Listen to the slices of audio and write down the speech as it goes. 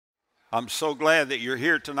I'm so glad that you're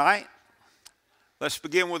here tonight. Let's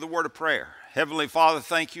begin with a word of prayer. Heavenly Father,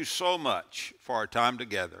 thank you so much for our time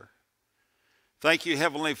together. Thank you,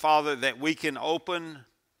 Heavenly Father, that we can open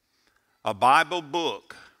a Bible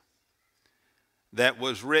book that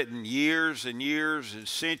was written years and years and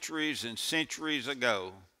centuries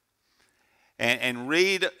ago and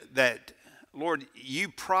read that, Lord, you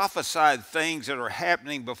prophesied things that are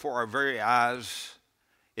happening before our very eyes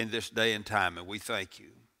in this day and time, and we thank you.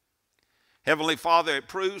 Heavenly Father, it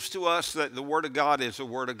proves to us that the Word of God is the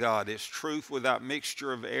Word of God. It's truth without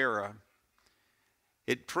mixture of error.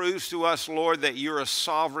 It proves to us, Lord, that you're a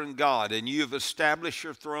sovereign God and you have established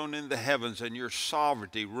your throne in the heavens and your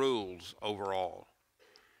sovereignty rules over all.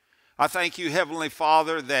 I thank you, Heavenly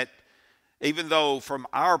Father, that even though from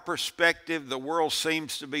our perspective the world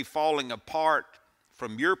seems to be falling apart,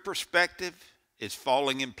 from your perspective it's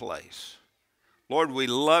falling in place. Lord, we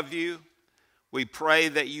love you. We pray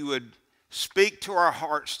that you would speak to our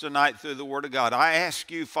hearts tonight through the Word of God. I ask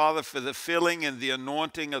you, Father, for the filling and the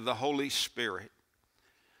anointing of the Holy Spirit.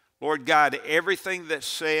 Lord God, everything that's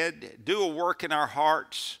said, do a work in our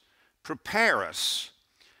hearts. Prepare us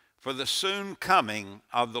for the soon coming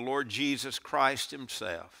of the Lord Jesus Christ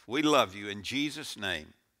himself. We love you in Jesus'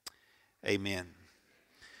 name. Amen.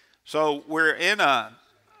 So we're in a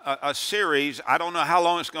series. I don't know how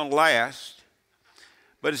long it's going to last,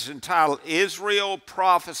 but it's entitled Israel,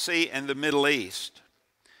 Prophecy, and the Middle East.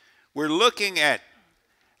 We're looking at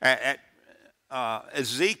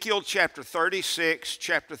Ezekiel chapter 36,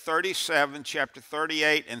 chapter 37, chapter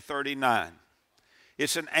 38, and 39.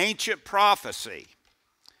 It's an ancient prophecy.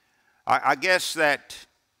 I guess that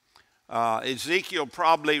Ezekiel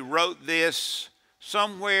probably wrote this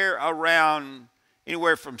somewhere around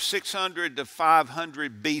anywhere from 600 to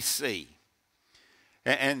 500 BC.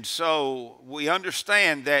 And so we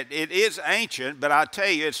understand that it is ancient, but I tell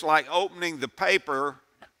you, it's like opening the paper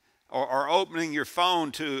or opening your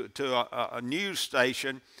phone to a news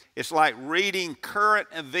station. It's like reading current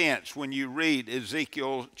events when you read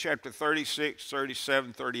Ezekiel chapter 36,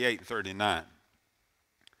 37, 38, and 39.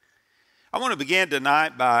 I want to begin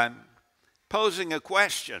tonight by posing a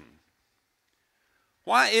question.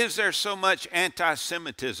 Why is there so much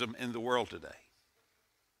antisemitism in the world today?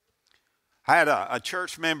 I had a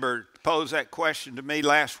church member pose that question to me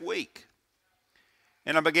last week,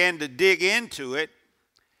 and I began to dig into it,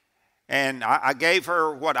 and I gave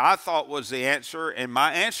her what I thought was the answer, and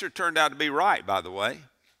my answer turned out to be right, by the way.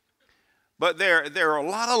 But there are a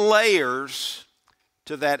lot of layers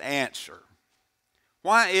to that answer.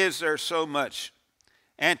 Why is there so much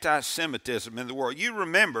anti-Semitism in the world? You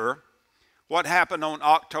remember what happened on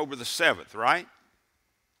October the 7th, right?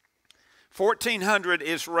 1,400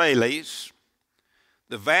 Israelis,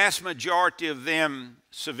 the vast majority of them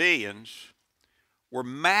civilians, were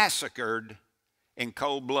massacred in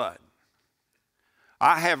cold blood.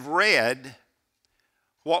 I have read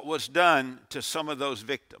what was done to some of those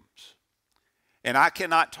victims, and I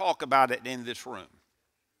cannot talk about it in this room.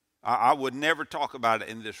 I would never talk about it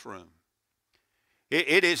in this room.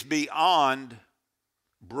 It is beyond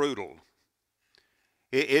brutal.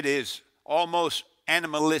 It is almost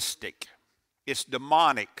animalistic. It's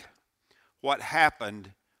demonic what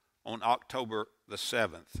happened on October the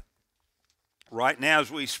 7th. Right now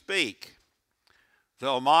as we speak, the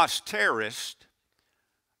Hamas terrorists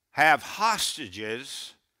have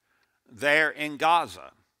hostages there in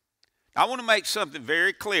Gaza. I want to make something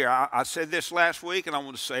very clear. I said this last week and I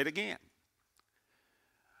want to say it again.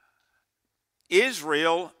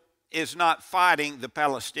 Israel is not fighting the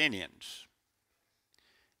Palestinians.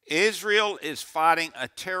 Israel is fighting a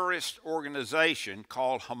terrorist organization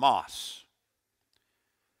called Hamas,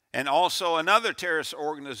 and also another terrorist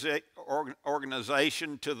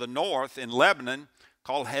organization to the north in Lebanon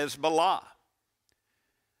called Hezbollah.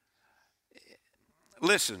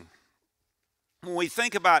 Listen, when we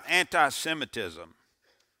think about anti-Semitism,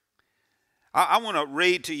 I want to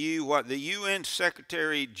read to you what the UN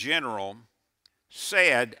Secretary General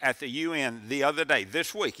said at the UN the other day,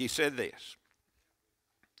 this week. He said this.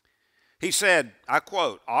 He said, I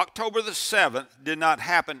quote, October the 7th did not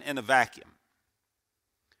happen in a vacuum.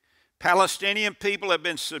 Palestinian people have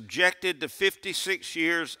been subjected to 56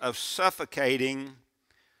 years of suffocating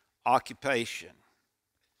occupation.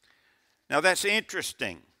 Now that's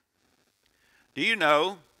interesting. Do you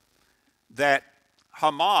know that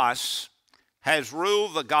Hamas has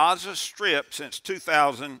ruled the Gaza Strip since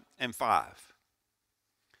 2005?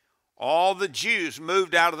 All the Jews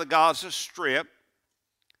moved out of the Gaza Strip.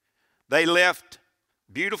 They left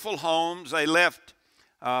beautiful homes. They left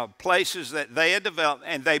places that they had developed,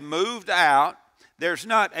 and they moved out. There's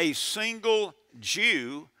not a single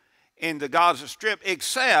Jew in the Gaza Strip,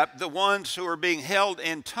 except the ones who are being held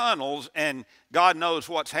in tunnels, and God knows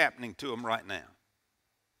what's happening to them right now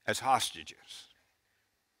as hostages.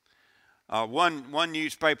 One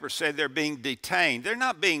newspaper said they're being detained. They're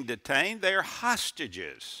not being detained. They're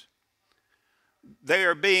hostages. They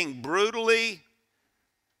are being brutally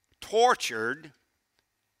tortured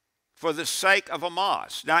for the sake of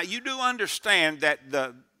Hamas. Now, you do understand that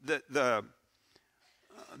the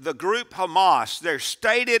group Hamas, their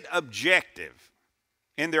stated objective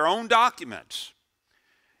in their own documents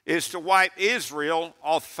is to wipe Israel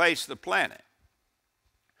off the face of the planet,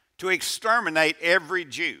 to exterminate every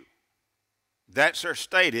Jew. That's their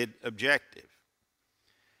stated objective.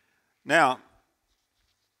 Now,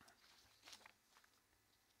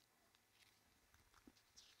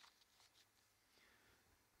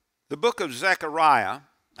 the book of Zechariah,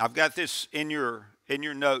 I've got this in your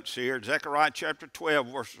notes here. Zechariah chapter 12,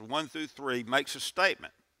 verses 1 through 3 makes a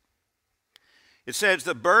statement. It says,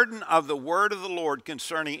 "The burden of the word of the Lord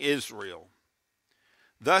concerning Israel.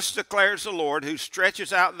 Thus declares the Lord, who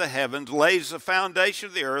stretches out the heavens, lays the foundation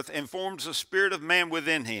of the earth, and forms the spirit of man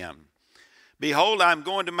within him. Behold, I am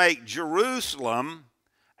going to make Jerusalem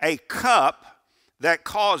a cup that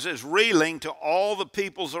causes reeling to all the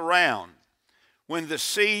peoples around when the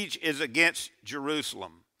siege is against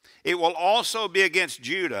Jerusalem. It will also be against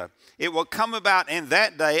Judah. It will come about in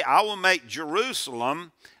that day, I will make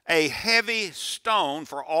Jerusalem a heavy stone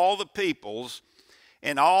for all the peoples,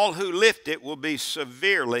 and all who lift it will be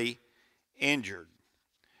severely injured."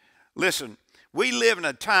 Listen, we live in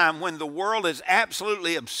a time when the world is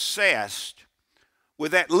absolutely obsessed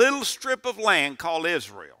with that little strip of land called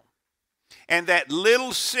Israel and that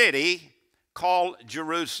little city called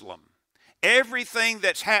Jerusalem. Everything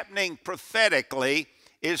that's happening prophetically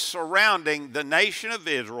is surrounding the nation of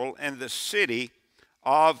Israel and the city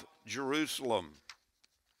of Jerusalem.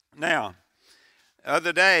 Now, the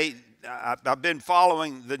other day, I've been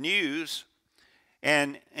following the news,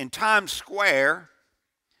 and in Times Square,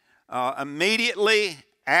 immediately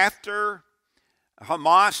after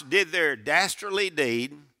Hamas did their dastardly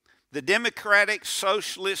deed, the Democratic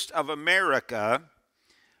Socialists of America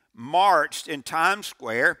marched in Times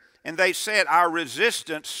Square, and they said, "Our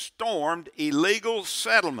resistance stormed illegal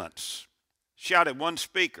settlements," shouted one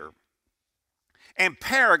speaker, "and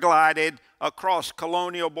paraglided across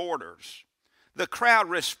colonial borders." The crowd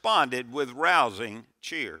responded with rousing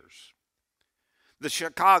cheers. The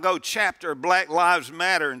Chicago chapter of Black Lives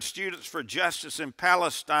Matter and Students for Justice in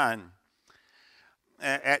Palestine,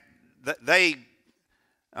 they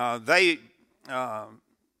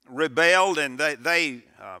rebelled, and they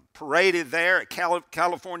paraded there at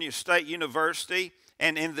California State University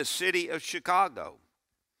and in the city of Chicago.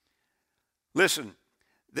 Listen,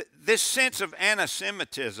 this sense of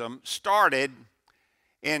antisemitism started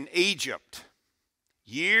in Egypt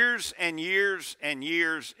years and years and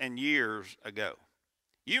years and years ago.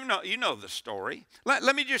 You know the story.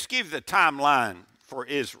 Let me just give the timeline for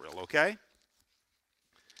Israel, okay?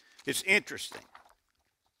 It's interesting.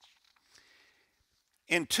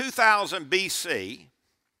 In 2000 BC,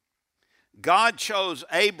 God chose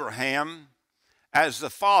Abraham as the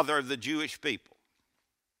father of the Jewish people.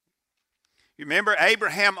 You remember,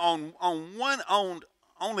 Abraham owned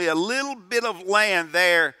only a little bit of land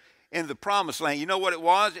there in the promised land. You know what it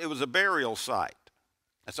was? It was a burial site.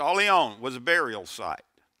 That's all he owned, was a burial site.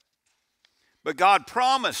 But God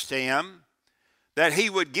promised him that he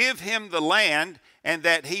would give him the land, and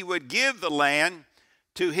that he would give the land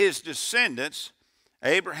to his descendants,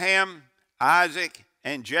 Abraham, Isaac,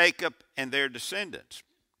 and Jacob, and their descendants.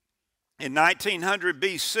 In 1900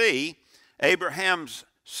 BC, Abraham's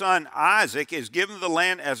son Isaac is given the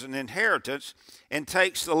land as an inheritance and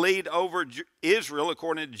takes the lead over Israel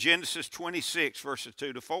according to Genesis 26, verses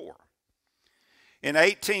 2 to 4. In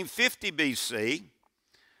 1850 BC,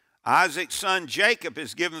 Isaac's son Jacob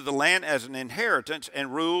is given the land as an inheritance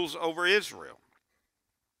and rules over Israel.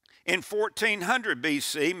 In 1400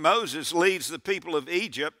 BC, Moses leads the people of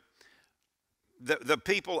Egypt, the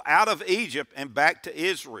people out of Egypt and back to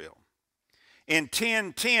Israel. In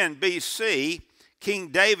 1010 BC, King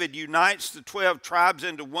David unites the 12 tribes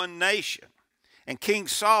into one nation, and King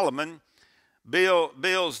Solomon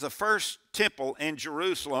builds the first temple in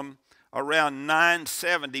Jerusalem around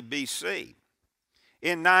 970 BC.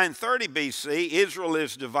 In 930 BC, Israel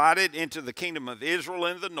is divided into the kingdom of Israel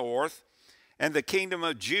in the north and the kingdom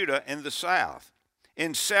of Judah in the south.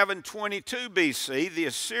 In 722 BC, the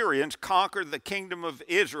Assyrians conquered the kingdom of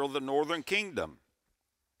Israel, the northern kingdom,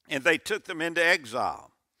 and they took them into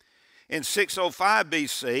exile. In 605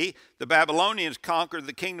 BC, the Babylonians conquered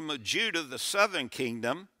the kingdom of Judah, the southern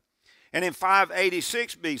kingdom, And in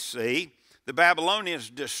 586 BC, the Babylonians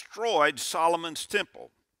destroyed Solomon's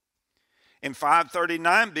temple. In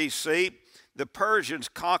 539 BC, the Persians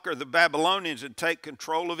conquer the Babylonians and take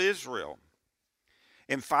control of Israel.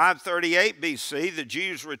 In 538 BC, the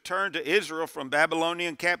Jews returned to Israel from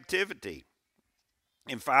Babylonian captivity.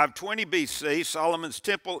 In 520 BC, Solomon's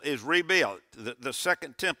temple is rebuilt, the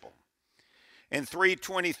second temple. In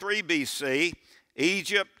 323 BC,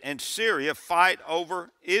 Egypt and Syria fight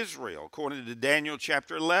over Israel, according to Daniel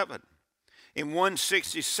chapter 11. In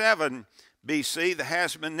 167 BC, the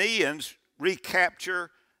Hasmoneans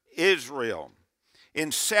recapture Israel.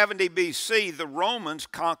 In 70 BC, the Romans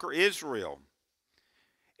conquer Israel.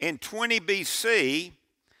 In 20 BC,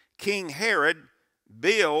 King Herod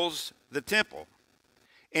builds the temple.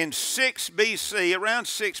 In 6 BC, around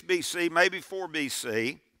 6 BC, maybe 4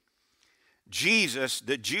 BC, Jesus,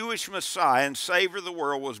 the Jewish Messiah and Savior of the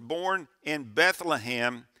world, was born in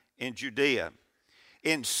Bethlehem in Judea.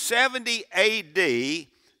 In 70 AD,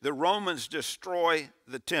 the Romans destroy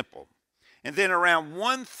the temple. And then around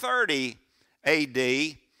 130 AD,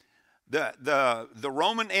 the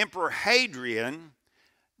Roman Emperor Hadrian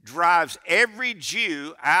drives every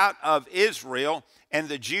Jew out of Israel, and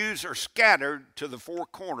the Jews are scattered to the four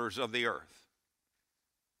corners of the earth.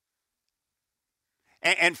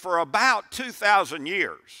 And for about 2,000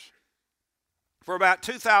 years,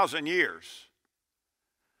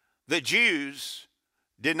 the Jews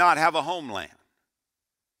did not have a homeland.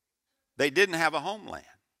 They didn't have a homeland.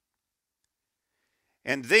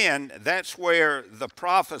 And then that's where the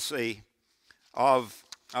prophecy of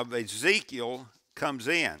Ezekiel comes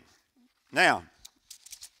in. Now,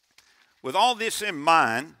 with all this in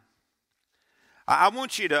mind, I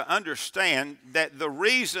want you to understand that the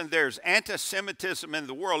reason there's antisemitism in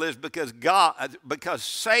the world is because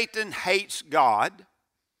Satan hates God,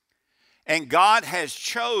 and God has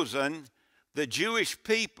chosen the Jewish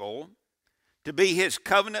people to be his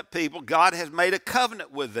covenant people. God has made a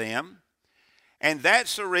covenant with them, and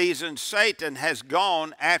that's the reason Satan has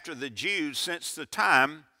gone after the Jews since the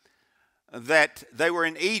time that they were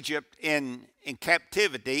in Egypt in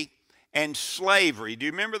captivity and slavery. Do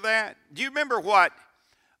you remember that? Do you remember what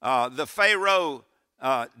the Pharaoh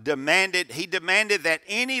demanded? He demanded that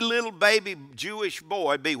any little baby Jewish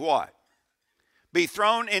boy be what? Be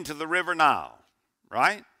thrown into the river Nile,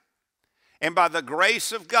 right? And by the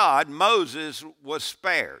grace of God, Moses was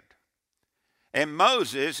spared. And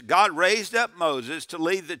God raised up Moses to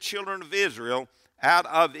lead the children of Israel out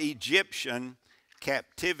of Egyptian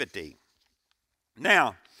captivity.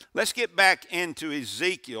 Now, let's get back into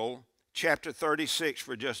Ezekiel chapter 36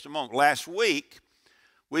 for just a moment. Last week,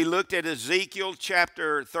 we looked at Ezekiel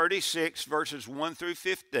chapter 36, verses 1 through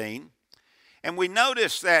 15, and we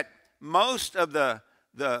noticed that most of the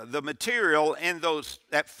material in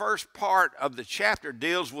that first part of the chapter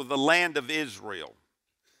deals with the land of Israel.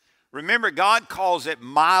 Remember, God calls it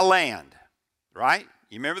my land, right?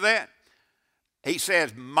 You remember that? He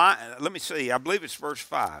says, let me see, I believe it's verse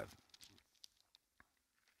 5.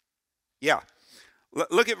 Yeah.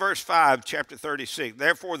 Look at verse 5, chapter 36.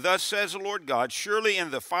 Therefore, thus says the Lord God, surely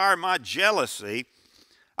in the fire of my jealousy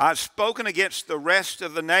I've spoken against the rest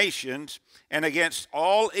of the nations and against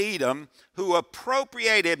all Edom, who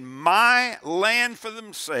appropriated my land for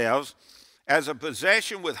themselves as a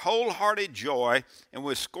possession with wholehearted joy and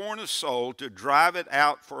with scorn of soul, to drive it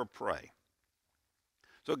out for a prey.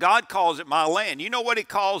 So God calls it my land. You know what he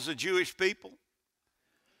calls the Jewish people?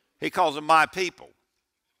 He calls them my people.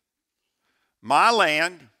 My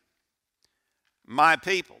land, my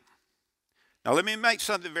people. Now let me make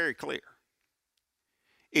something very clear.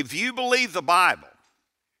 If you believe the Bible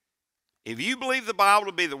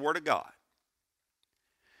to be the Word of God,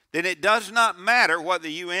 then it does not matter what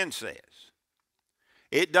the UN says.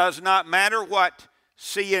 It does not matter what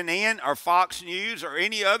CNN or Fox News or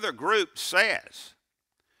any other group says.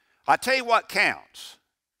 I tell you what counts.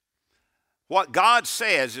 What God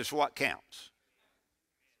says is what counts.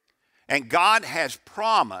 And God has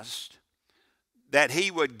promised that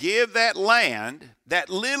he would give that land, that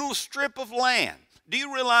little strip of land. Do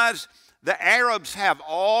you realize the Arabs have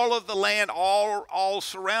all of the land, all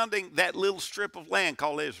surrounding that little strip of land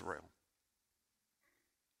called Israel?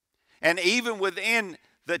 And even within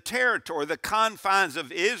the territory, the confines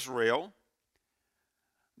of Israel,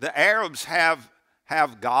 the Arabs have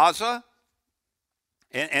Gaza,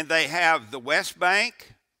 and they have the West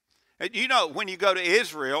Bank. You know, when you go to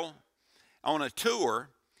Israel on a tour,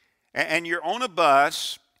 and you're on a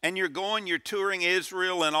bus, and you're touring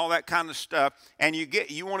Israel and all that kind of stuff, and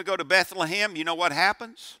you want to go to Bethlehem, you know what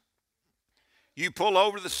happens? You pull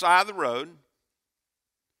over to the side of the road,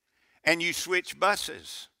 and you switch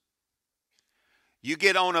buses. You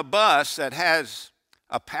get on a bus that has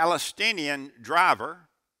a Palestinian driver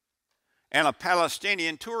and a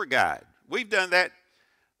Palestinian tour guide. We've done that.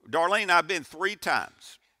 Darlene and I have been 3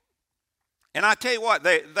 times. And I tell you what,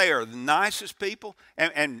 they are the nicest people.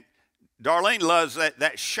 And Darlene loves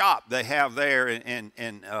that shop they have there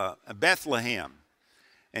in Bethlehem.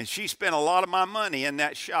 And she spent a lot of my money in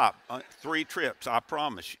that shop, 3 trips, I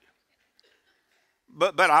promise you.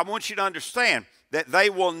 But I want you to understand that they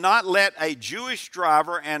will not let a Jewish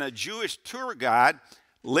driver and a Jewish tour guide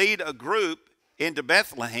lead a group into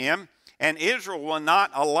Bethlehem, and Israel will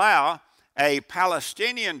not allow a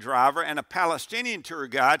Palestinian driver and a Palestinian tour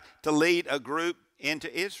guide to lead a group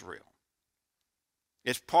into Israel.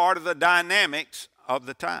 It's part of the dynamics of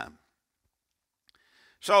the time.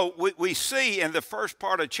 So we see in the first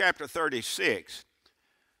part of chapter 36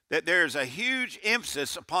 that there's a huge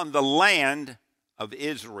emphasis upon the land of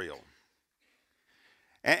Israel.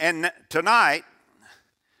 And tonight,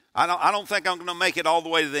 I don't think I'm going to make it all the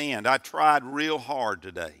way to the end. I tried real hard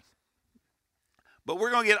today. But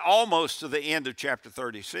we're going to get almost to the end of chapter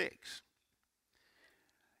 36.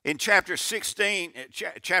 In chapter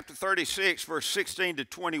 36, verse 16 to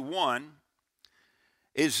 21,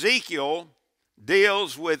 Ezekiel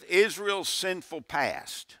deals with Israel's sinful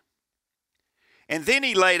past. And then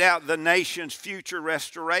he laid out the nation's future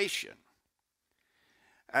restoration.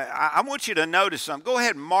 I want you to notice something. Go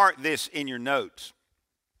ahead and mark this in your notes.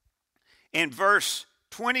 In verse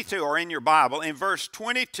 22, or in your Bible, in verse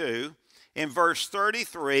 22, in verse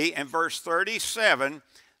 33, and verse 37,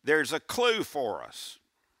 there's a clue for us.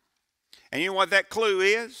 And you know what that clue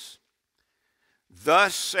is?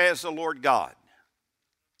 Thus says the Lord God.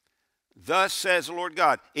 Thus says the Lord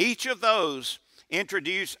God. Each of those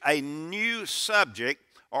introduce a new subject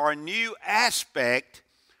or a new aspect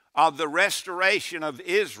of the restoration of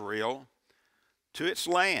Israel to its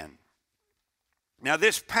land. Now,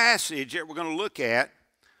 this passage that we're going to look at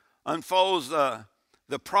unfolds the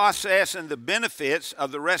process and the benefits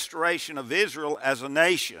of the restoration of Israel as a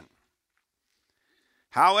nation.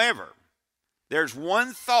 However, there's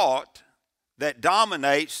one thought that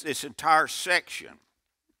dominates this entire section.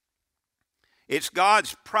 It's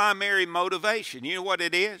God's primary motivation. You know what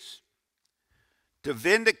it is? To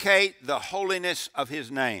vindicate the holiness of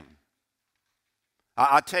his name.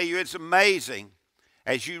 I tell you, it's amazing.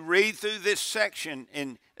 As you read through this section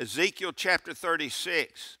in Ezekiel chapter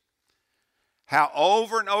 36, how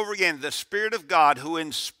over and over again the Spirit of God who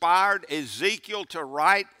inspired Ezekiel to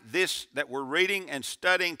write this that we're reading and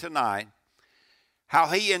studying tonight, how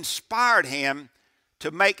he inspired him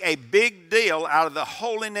to make a big deal out of the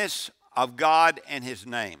holiness of God and his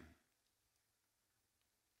name.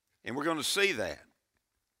 And we're going to see that.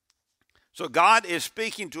 So God is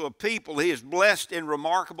speaking to a people he has blessed in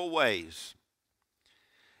remarkable ways.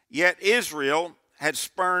 Yet Israel had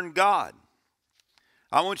spurned God.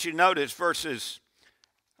 I want you to notice verses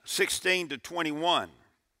 16 to 21.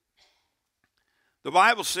 The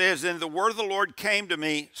Bible says, "Then the word of the Lord came to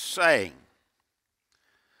me, saying,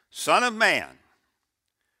 Son of man,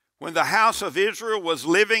 when the house of Israel was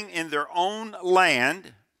living in their own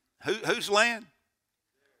land," whose land?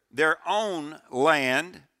 Their own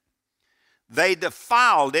land, "they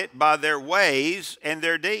defiled it by their ways and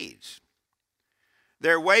their deeds.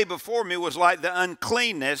 Their way before me was like the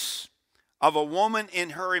uncleanness of a woman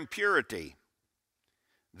in her impurity.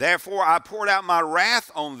 Therefore I poured out my wrath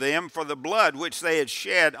on them for the blood which they had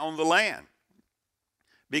shed on the land,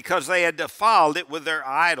 because they had defiled it with their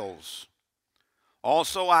idols.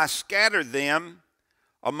 Also I scattered them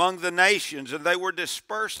among the nations, and they were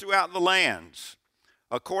dispersed throughout the lands.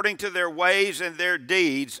 According to their ways and their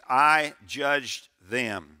deeds, I judged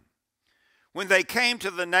them. When they came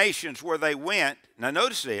to the nations where they went," now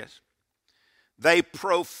notice this, "they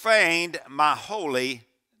profaned my holy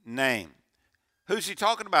name." Who's he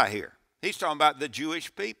talking about here? He's talking about the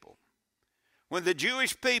Jewish people. When the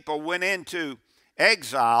Jewish people went into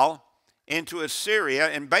exile into Assyria,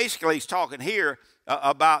 and basically he's talking here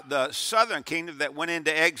about the southern kingdom that went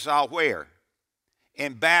into exile where?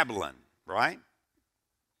 In Babylon, right?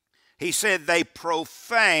 He said they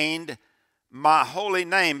profaned my holy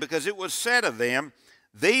name, because it was said of them,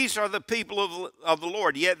 "These are the people of the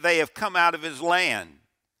Lord, yet they have come out of his land."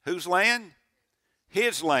 Whose land?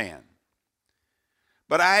 His land.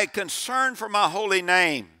 "But I had concern for my holy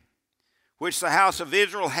name, which the house of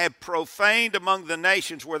Israel had profaned among the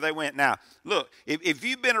nations where they went." Now, look, if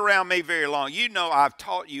you've been around me very long, you know I've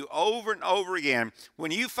taught you over and over again,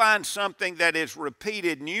 when you find something that is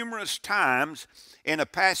repeated numerous times in a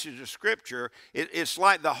passage of Scripture, it's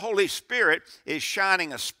like the Holy Spirit is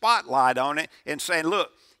shining a spotlight on it and saying,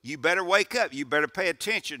 look, you better wake up. You better pay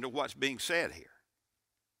attention to what's being said here.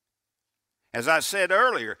 As I said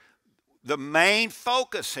earlier, the main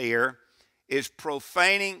focus here is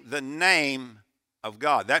profaning the name of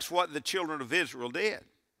God. That's what the children of Israel did.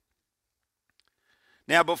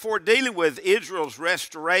 Now, before dealing with Israel's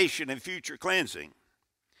restoration and future cleansing,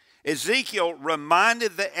 Ezekiel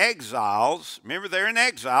reminded the exiles, remember they're in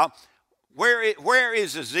exile, where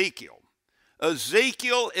is Ezekiel?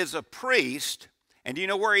 Ezekiel is a priest, and do you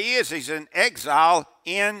know where he is? He's in exile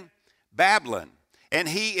in Babylon. And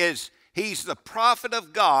he's the prophet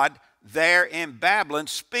of God there in Babylon,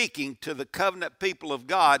 speaking to the covenant people of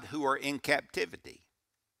God who are in captivity.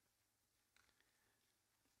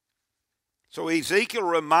 So Ezekiel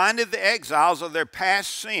reminded the exiles of their past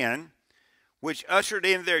sin, which ushered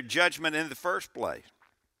in their judgment in the first place.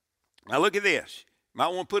 Now look at this. You might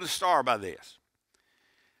want to put a star by this.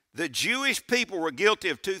 The Jewish people were guilty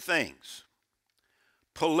of two things: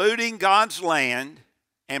 polluting God's land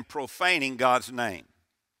and profaning God's name.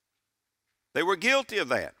 They were guilty of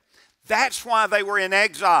that. That's why they were in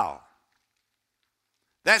exile.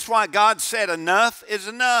 That's why God said enough is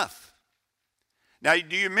enough. Now,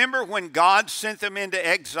 do you remember when God sent them into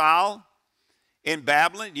exile in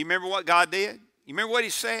Babylon? Do you remember what God did? You remember what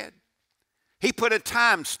he said? He put a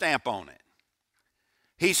time stamp on it.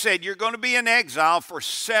 He said, you're going to be in exile for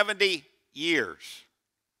 70 years.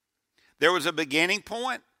 There was a beginning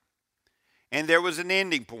point and there was an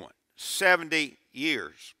ending point. 70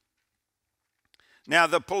 years. Now,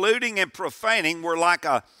 the polluting and profaning were like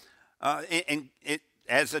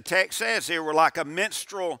as the text says here, were like a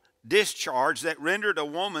menstrual discharge that rendered a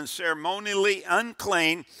woman ceremonially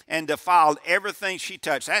unclean and defiled everything she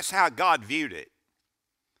touched. That's how God viewed it.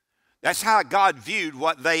 That's how God viewed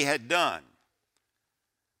what they had done,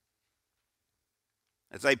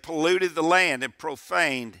 as they polluted the land and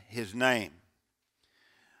profaned his name.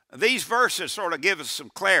 These verses sort of give us some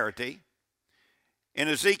clarity. In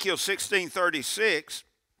Ezekiel 16:36,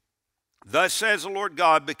 thus says the Lord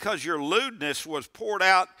God, because your lewdness was poured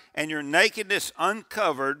out and your nakedness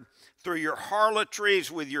uncovered through your harlotries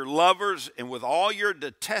with your lovers and with all your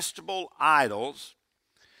detestable idols,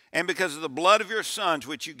 and because of the blood of your sons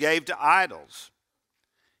which you gave to idols.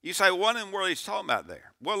 You say, what in the world he's talking about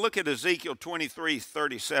there? Well, look at Ezekiel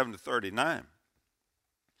 23:37-39.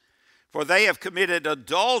 For they have committed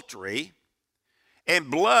adultery,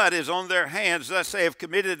 and blood is on their hands. Thus they have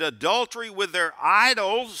committed adultery with their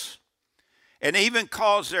idols, and even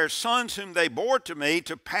caused their sons whom they bore to me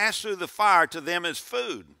to pass through the fire to them as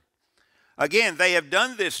food. Again, they have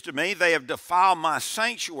done this to me. They have defiled my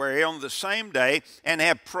sanctuary on the same day, and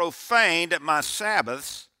have profaned my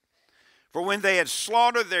Sabbaths. For when they had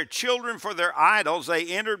slaughtered their children for their idols, they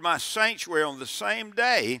entered my sanctuary on the same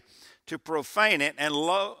day to profane it, and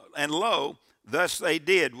lo, thus they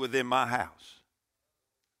did within my house.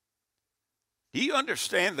 Do you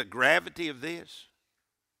understand the gravity of this?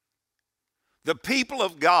 The people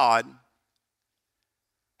of God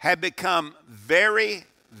have become very,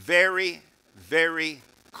 very, very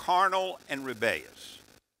carnal and rebellious.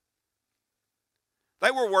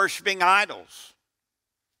 They were worshiping idols.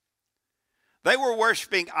 They were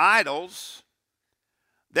worshiping idols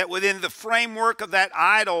that within the framework of that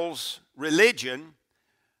idol's religion,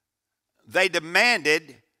 they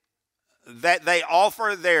demanded that they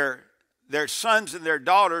offer their sons and their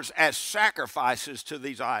daughters as sacrifices to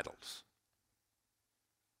these idols.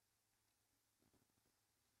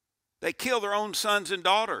 They kill their own sons and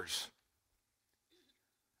daughters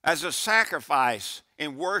as a sacrifice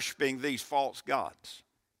in worshiping these false gods.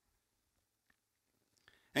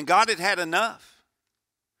 And God had had enough.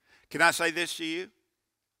 Can I say this to you?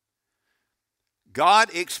 God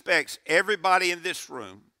expects everybody in this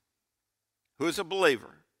room who is a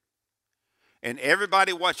believer, and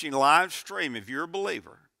everybody watching live stream, if you're a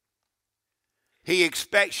believer, he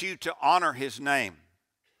expects you to honor his name.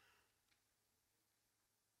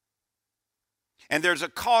 And there's a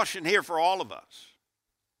caution here for all of us.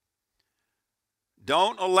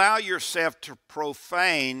 Don't allow yourself to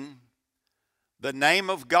profane the name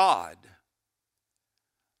of God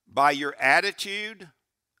by your attitude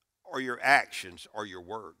or your actions or your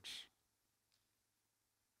words.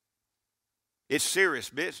 It's serious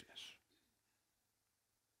business.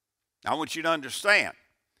 I want you to understand,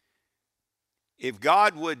 if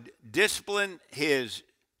God would discipline his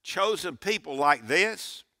chosen people like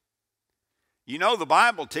this, you know the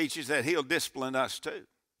Bible teaches that he'll discipline us too,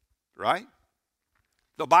 right?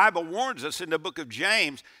 The Bible warns us in the book of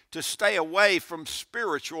James to stay away from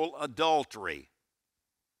spiritual adultery.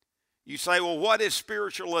 You say, well, what is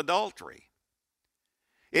spiritual adultery?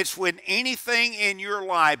 It's when anything in your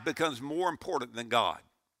life becomes more important than God.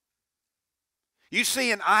 You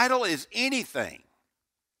see, an idol is anything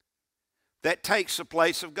that takes the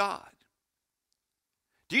place of God.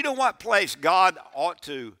 Do you know what place God ought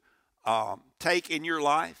to take in your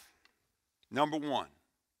life? Number one,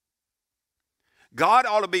 God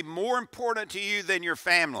ought to be more important to you than your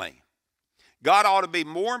family. God ought to be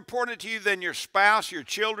more important to you than your spouse, your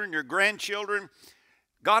children, your grandchildren.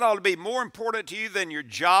 God ought to be more important to you than your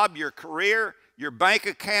job, your career, your bank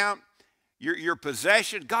account, your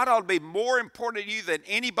possession. God ought to be more important to you than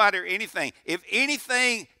anybody or anything. If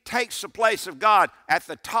anything takes the place of God at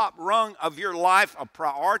the top rung of your life, a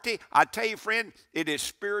priority, I tell you, friend, it is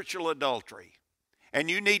spiritual adultery. And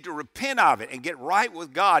you need to repent of it and get right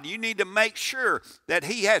with God. You need to make sure that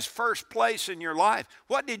He has first place in your life.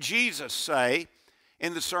 What did Jesus say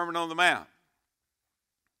in the Sermon on the Mount?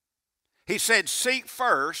 He said, seek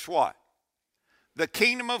first what? The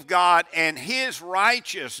kingdom of God and His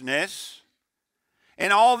righteousness,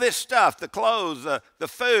 and all this stuff, the clothes, the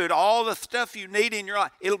food, all the stuff you need in your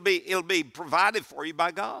life, it'll be provided for you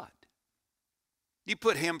by God. You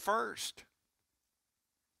put Him first.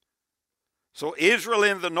 So Israel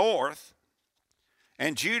in the north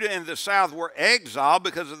and Judah in the south were exiled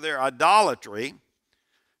because of their idolatry,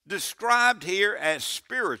 described here as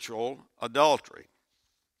spiritual adultery.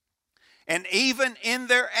 And even in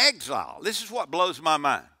their exile, this is what blows my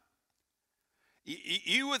mind.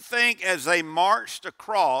 You would think as they marched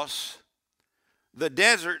across the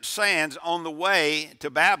desert sands on the way to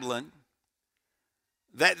Babylon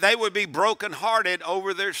that they would be brokenhearted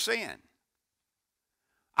over their sin.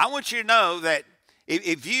 I want you to know that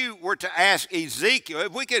if you were to ask Ezekiel,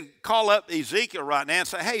 if we could call up Ezekiel right now and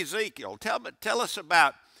say, hey, Ezekiel, tell us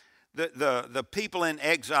about the people in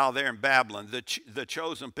exile there in Babylon, the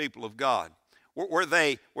chosen people of God. Were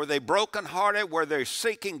they brokenhearted? Were they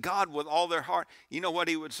seeking God with all their heart? You know what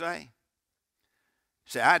he would say?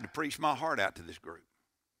 He said, I had to preach my heart out to this group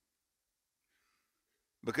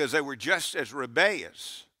because they were just as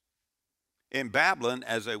rebellious in Babylon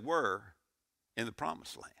as they were in the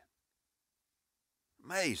promised land.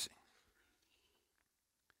 Amazing.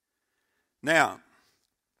 Now,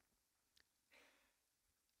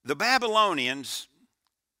 the Babylonians,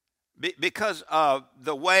 because of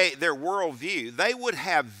the way their worldview, they would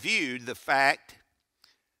have viewed the fact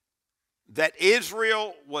that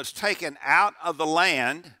Israel was taken out of the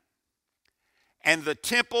land and the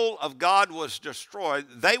temple of God was destroyed.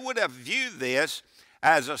 They would have viewed this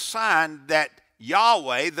as a sign that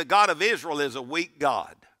Yahweh, the God of Israel, is a weak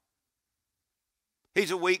God. He's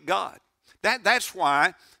a weak God. That's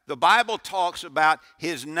why the Bible talks about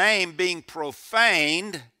His name being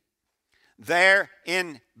profaned there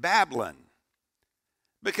in Babylon.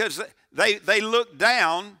 Because they looked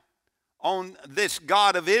down on this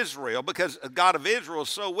God of Israel, because the God of Israel is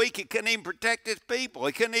so weak he couldn't even protect His people.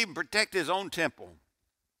 He couldn't even protect His own temple.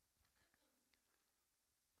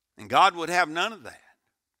 And God would have none of that.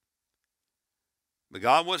 But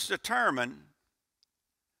God was determined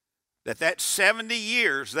that 70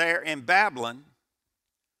 years there in Babylon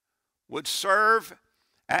would serve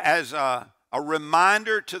as a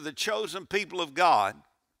reminder to the chosen people of God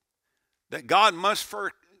that God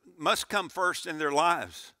must come first in their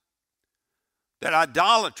lives, that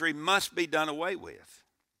idolatry must be done away with.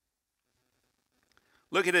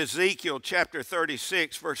 Look at Ezekiel chapter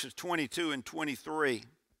 36, verses 22 and 23.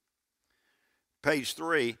 Page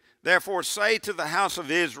 3. Therefore say to the house of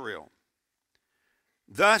Israel,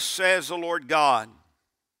 thus says the Lord God.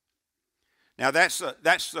 Now that's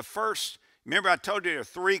the first. Remember I told you there are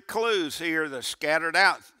 3 clues here that are scattered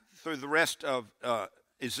out through the rest of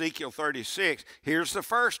Ezekiel 36. Here's the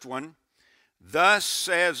first one. Thus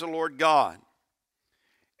says the Lord God.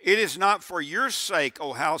 It is not for your sake,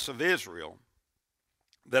 O house of Israel,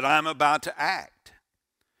 that I am about to act,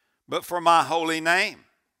 but for my holy name,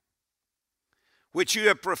 which you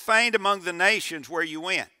have profaned among the nations where you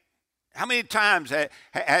went. How many times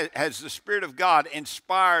has the Spirit of God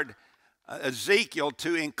inspired Ezekiel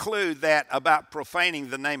to include that about profaning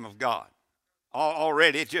the name of God?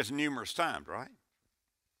 Already, it's just numerous times, right?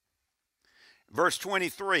 Verse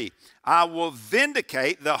 23, I will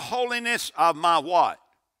vindicate the holiness of my what?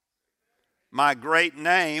 My great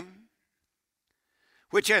name,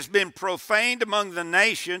 which has been profaned among the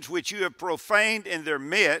nations, which you have profaned in their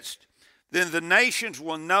midst. Then the nations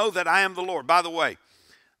will know that I am the Lord. By the way,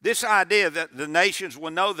 this idea that the nations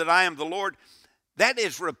will know that I am the Lord, that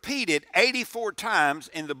is repeated 84 times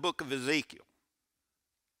in the book of Ezekiel.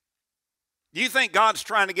 Do you think God's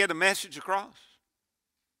trying to get a message across?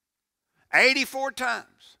 84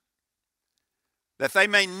 times. That they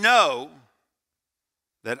may know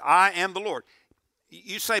that I am the Lord.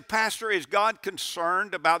 You say, Pastor, is God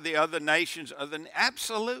concerned about the other nations?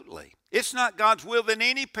 Absolutely. It's not God's will that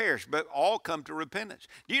any perish, but all come to repentance.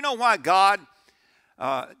 Do you know why God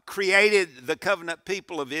created the covenant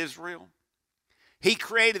people of Israel? He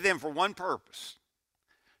created them for one purpose: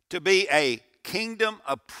 to be a kingdom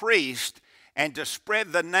of priests and to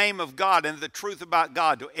spread the name of God and the truth about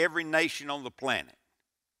God to every nation on the planet.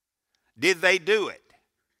 Did they do it?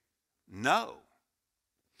 No.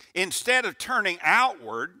 Instead of turning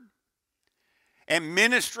outward and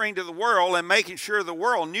ministering to the world and making sure the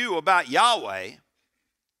world knew about Yahweh,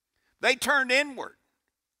 they turned inward.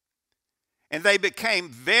 And they became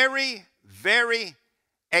very, very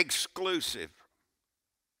exclusive.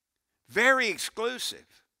 Very exclusive.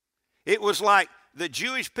 It was like the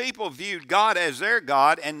Jewish people viewed God as their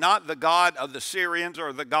God and not the God of the Syrians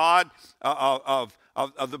or the God of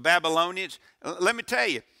the Babylonians. Let me tell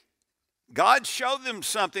you, God showed them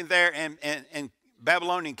something there in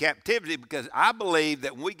Babylonian captivity, because I believe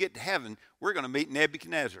that when we get to heaven, we're going to meet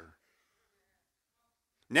Nebuchadnezzar.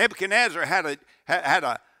 Nebuchadnezzar had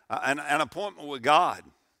an appointment with God.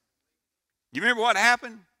 You remember what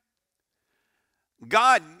happened?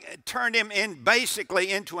 God turned him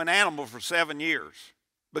basically into an animal for 7 years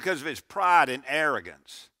because of his pride and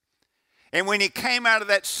arrogance. And when he came out of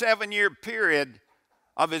that 7-year period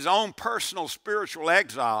of his own personal spiritual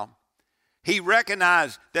exile, he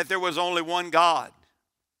recognized that there was only one God.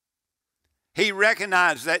 He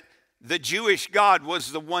recognized that the Jewish God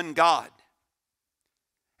was the one God.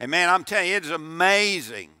 And man, I'm telling you, it's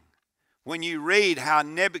amazing when you read how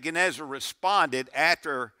Nebuchadnezzar responded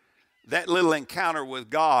after that little encounter with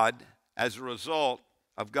God as a result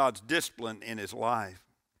of God's discipline in his life.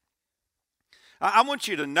 I want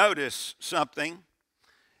you to notice something.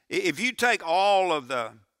 If you take all of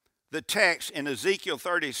the text in Ezekiel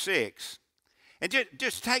 36, and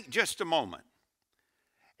just take just a moment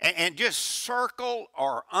and just circle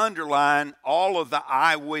or underline all of the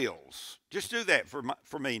I wills. Just do that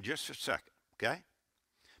for me in just a second, okay?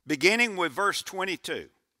 Beginning with verse 22.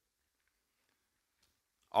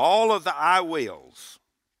 All of the I wills.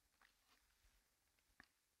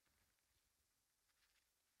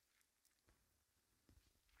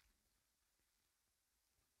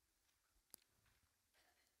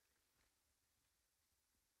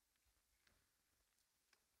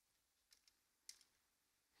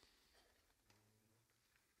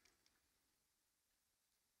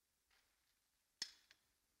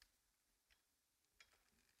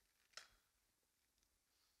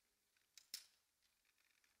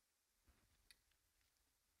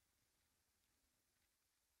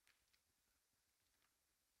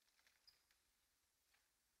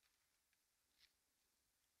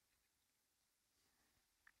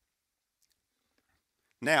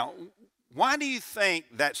 Now, why do you think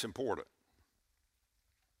that's important?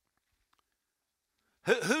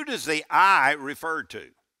 Who does the I refer to?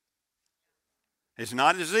 It's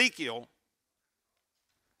not Ezekiel.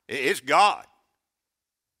 It's God.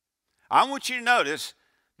 I want you to notice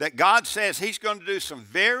that God says he's going to do some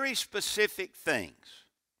very specific things.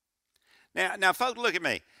 Now, folks, look at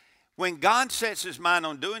me. When God sets his mind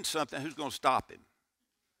on doing something, who's going to stop him?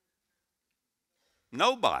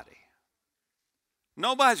 Nobody.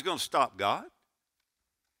 Nobody's going to stop God.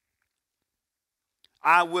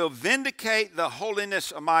 I will vindicate the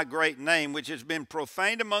holiness of my great name, which has been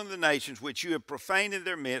profaned among the nations, which you have profaned in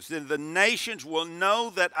their midst. Then the nations will know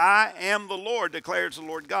that I am the Lord, declares the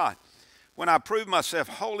Lord God, when I prove myself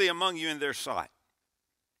holy among you in their sight.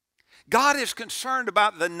 God is concerned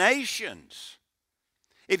about the nations.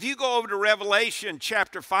 If you go over to Revelation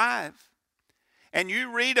chapter 5, and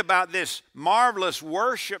you read about this marvelous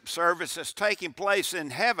worship service that's taking place in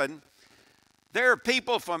heaven, there are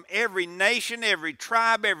people from every nation, every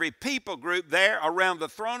tribe, every people group there around the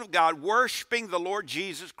throne of God worshiping the Lord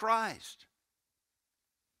Jesus Christ.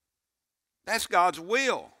 That's God's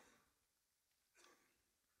will.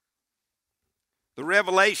 The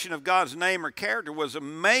revelation of God's name or character was a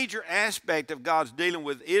major aspect of God's dealing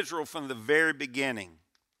with Israel from the very beginning.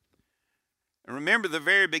 And remember the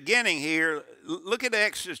very beginning here, look at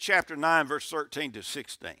Exodus chapter 9, verse 13 to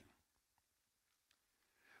 16.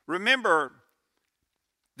 Remember,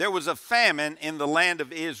 there was a famine in the land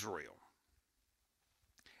of Israel.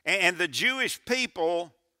 And the Jewish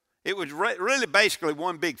people, it was really basically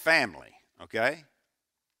one big family, okay?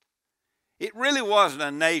 It really wasn't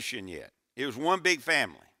a nation yet. It was one big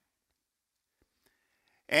family.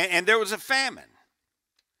 And there was a famine.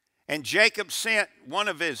 And Jacob sent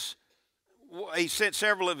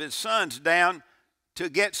several of his sons down to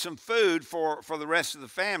get some food for the rest of the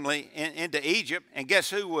family into Egypt. And guess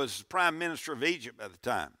who was prime minister of Egypt at the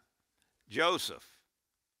time? Joseph,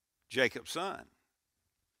 Jacob's son.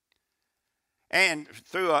 And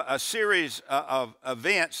through a series of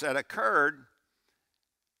events that occurred,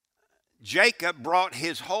 Jacob brought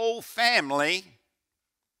his whole family,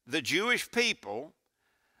 the Jewish people,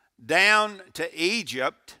 down to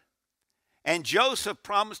Egypt, and Joseph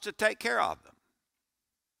promised to take care of them.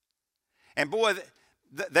 And boy,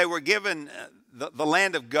 they were given the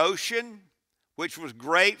land of Goshen, which was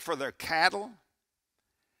great for their cattle.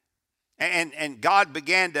 And God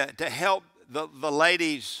began to help the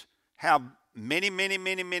ladies have many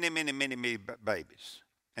babies.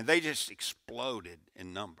 And they just exploded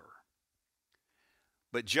in number.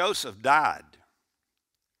 But Joseph died.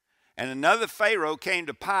 And another Pharaoh came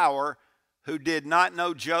to power who did not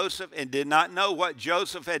know Joseph and did not know what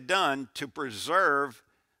Joseph had done to preserve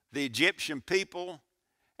the Egyptian people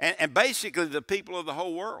and basically the people of the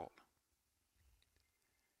whole world.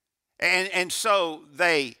 And so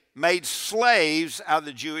they made slaves out of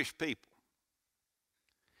the Jewish people.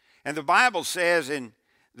 And the Bible says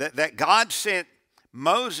that God sent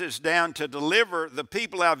Moses down to deliver the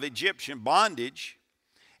people out of Egyptian bondage.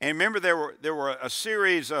 And remember, there were a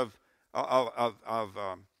series of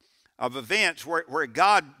events where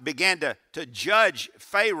God began to judge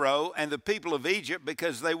Pharaoh and the people of Egypt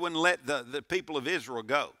because they wouldn't let the people of Israel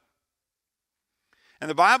go. And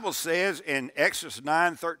the Bible says in Exodus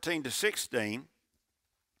 9:13-16,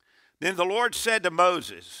 then the Lord said to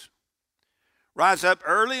Moses, rise up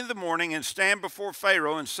early in the morning and stand before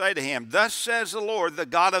Pharaoh and say to him, thus says the Lord, the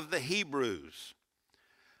God of the Hebrews,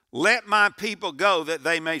 let my people go that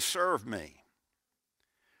they may serve me.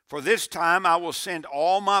 For this time I will send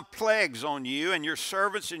all my plagues on you and your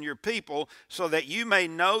servants and your people, so that you may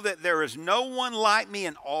know that there is no one like me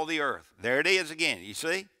in all the earth. There it is again, you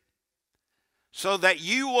see? So that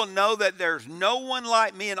you will know that there's no one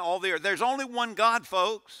like me in all the earth. There's only one God,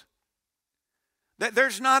 folks.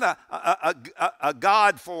 There's not a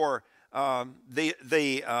God for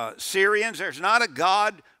the Syrians. There's not a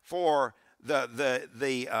God for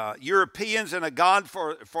the Europeans and a God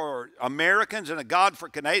for Americans and a God for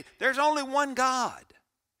Canadians. There's only one God,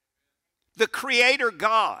 the Creator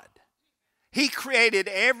God. He created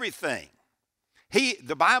everything.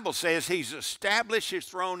 The Bible says he's established his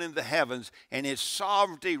throne in the heavens and his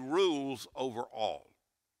sovereignty rules over all.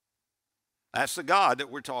 That's the God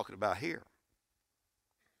that we're talking about here.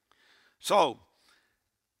 So,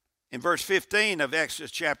 in verse 15 of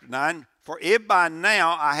Exodus chapter 9, for if by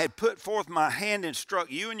now I had put forth my hand and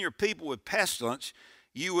struck you and your people with pestilence,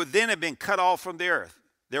 you would then have been cut off from the earth.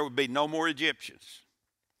 There would be no more Egyptians.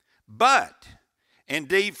 But,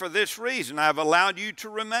 indeed, for this reason I have allowed you to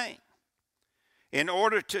remain, in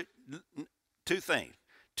order to, two things,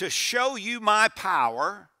 to show you my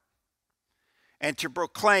power and to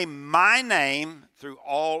proclaim my name through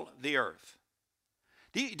all the earth.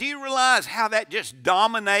 Do you realize how that just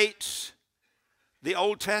dominates the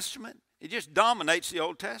Old Testament? It just dominates the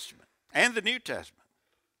Old Testament and the New Testament.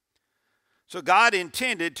 So God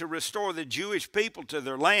intended to restore the Jewish people to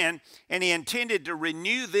their land, and he intended to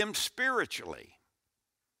renew them spiritually.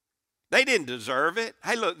 They didn't deserve it.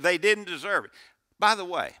 Hey, look, they didn't deserve it. By the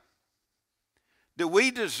way, do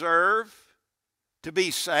we deserve to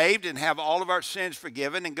be saved and have all of our sins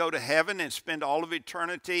forgiven and go to heaven and spend all of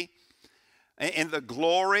eternity in the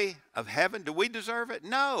glory of heaven? Do we deserve it?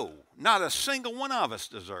 No, not a single one of us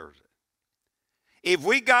deserves it. If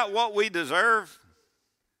we got what we deserve,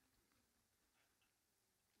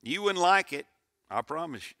 you wouldn't like it, I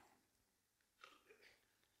promise you.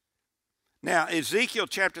 Now, Ezekiel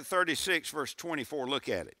chapter 36, verse 24, look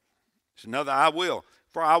at it. It's another I will.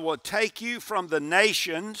 For I will take you from the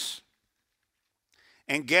nations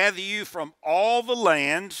and gather you from all the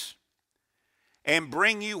lands and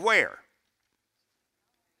bring you where?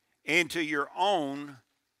 Into your own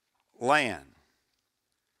land.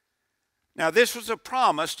 Now, this was a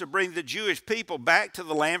promise to bring the Jewish people back to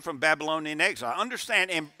the land from Babylonian exile.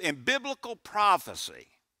 Understand, in biblical prophecy,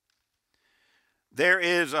 there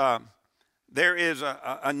is a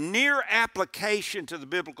near application to the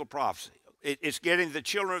biblical prophecy. It's getting the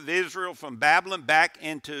children of Israel from Babylon back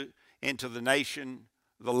into the nation,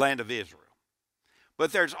 the land of Israel.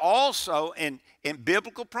 But there's also, in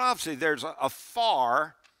biblical prophecy, there's a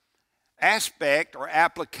far aspect or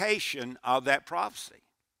application of that prophecy.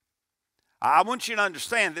 I want you to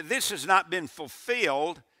understand that this has not been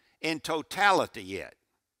fulfilled in totality yet.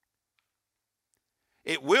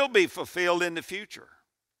 It will be fulfilled in the future.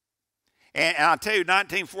 And I'll tell you,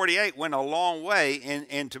 1948 went a long way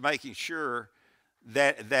into making sure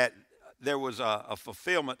that there was a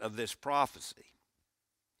fulfillment of this prophecy.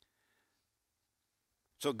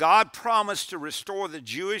 So God promised to restore the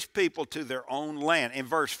Jewish people to their own land. In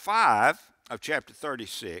verse 5 of chapter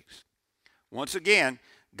 36, Once again,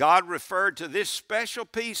 God referred to this special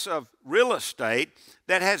piece of real estate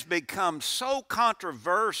that has become so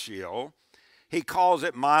controversial, he calls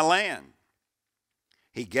it my land.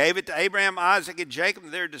 He gave it to Abraham, Isaac, and Jacob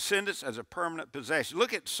and their descendants as a permanent possession.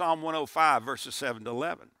 Look at Psalm 105, verses 7 to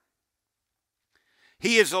 11.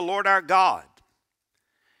 He is the Lord our God.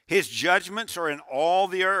 His judgments are in all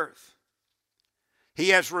the earth. He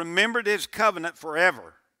has remembered his covenant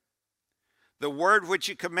forever. The word which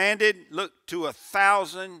he commanded, look, to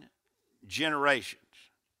 1,000 generations.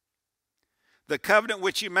 The covenant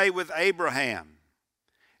which he made with Abraham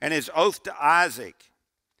and his oath to Isaac.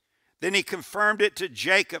 Then he confirmed it to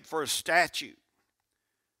Jacob for a statute,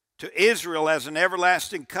 to Israel as an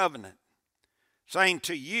everlasting covenant, saying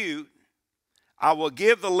to you, I will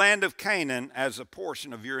give the land of Canaan as a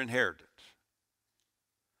portion of your inheritance.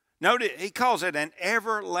 Notice he calls it an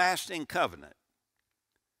everlasting covenant,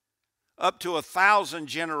 up to 1,000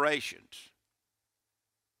 generations.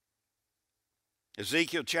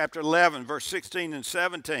 Ezekiel chapter 11, verse 16 and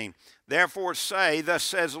 17. Therefore say, thus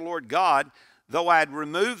says the Lord God, though I had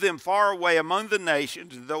removed them far away among the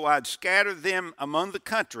nations, and though I had scattered them among the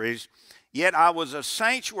countries, yet I was a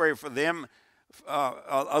sanctuary for them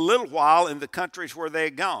a little while in the countries where they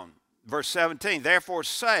had gone. Verse 17, therefore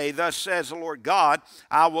say, thus says the Lord God,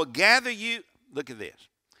 I will gather you, look at this,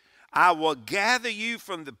 I will gather you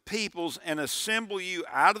from the peoples and assemble you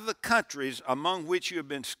out of the countries among which you have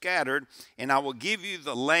been scattered, and I will give you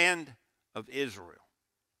the land of Israel.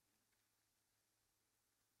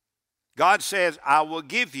 God says, I will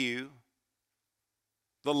give you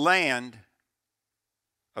the land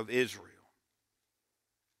of Israel.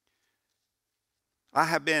 I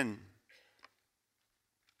have been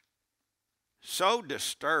so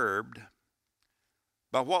disturbed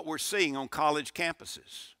by what we're seeing on college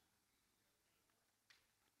campuses.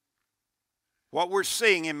 What we're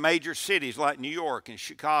seeing in major cities like New York and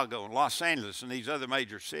Chicago and Los Angeles and these other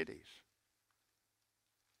major cities.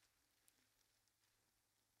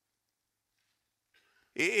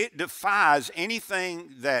 It defies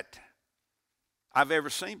anything that I've ever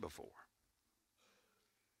seen before.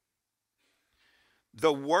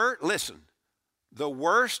 Listen, the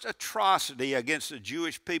worst atrocity against the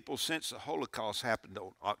Jewish people since the Holocaust happened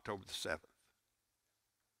on October the 7th.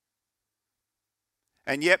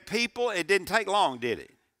 And yet it didn't take long, did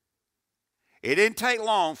it? It didn't take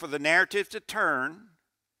long for the narrative to turn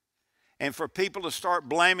and for people to start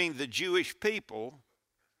blaming the Jewish people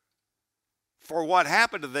for what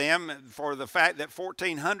happened to them, for the fact that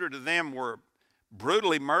 1,400 of them were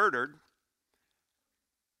brutally murdered,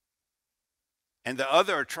 and the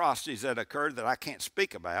other atrocities that occurred that I can't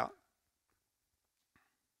speak about.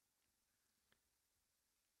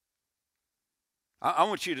 I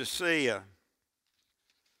want you to see a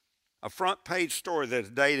front page story that's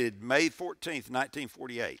dated May 14th,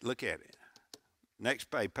 1948. Look at it.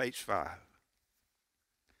 Next page, page 5.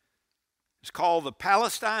 It's called the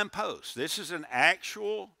Palestine Post. This is an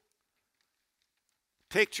actual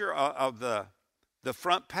picture of the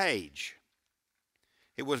front page.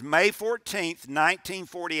 It was May 14th,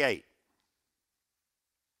 1948.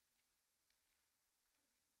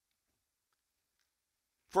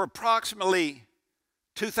 For approximately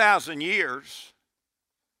 2,000 years,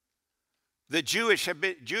 the Jewish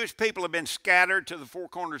people have been scattered to the four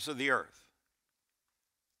corners of the earth.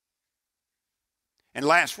 And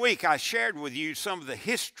last week I shared with you some of the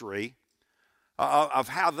history of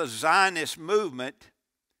how the Zionist movement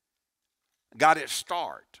got its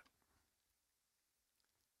start.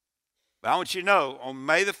 But I want you to know, on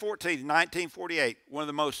May the 14th, 1948, one of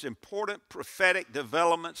the most important prophetic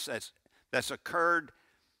developments that's occurred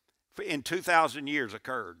in 2,000 years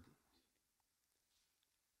occurred.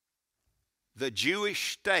 The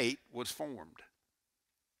Jewish state was formed.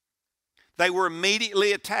 They were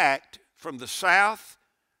immediately attacked from the south,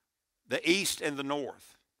 the east, and the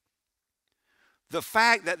north. The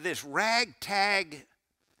fact that this ragtag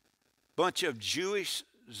bunch of Jewish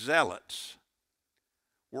zealots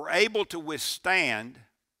were able to withstand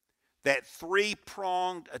that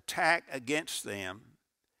three-pronged attack against them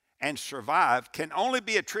and survive can only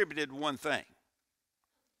be attributed to one thing: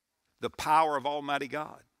 the power of Almighty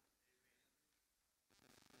God.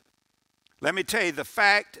 Let me tell you, the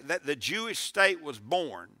fact that the Jewish state was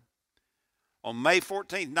born on May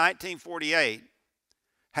 14, 1948,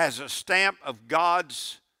 has a stamp of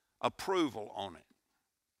God's approval on it.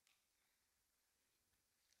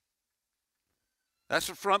 That's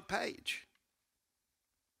the front page.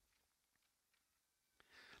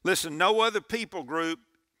 Listen, no other people group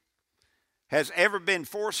has ever been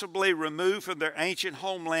forcibly removed from their ancient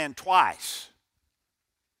homeland twice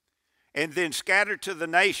and then scattered to the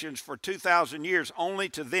nations for 2,000 years, only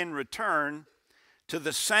to then return to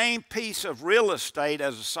the same piece of real estate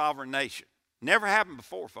as a sovereign nation. Never happened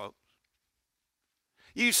before, folks.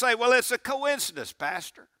 You say, well, it's a coincidence,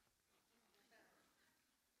 Pastor.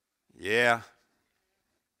 Yeah.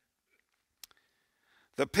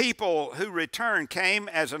 The people who returned came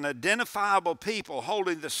as an identifiable people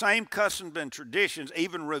holding the same customs and traditions.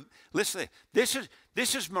 Listen, this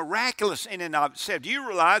is miraculous in and of itself. Do you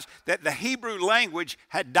realize that the Hebrew language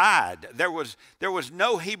had died? There was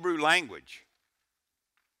no Hebrew language.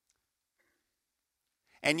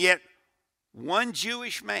 And yet, one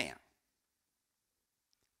Jewish man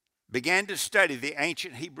began to study the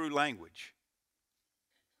ancient Hebrew language.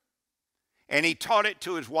 And he taught it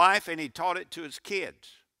to his wife and he taught it to his kids.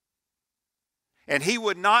 And he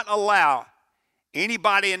would not allow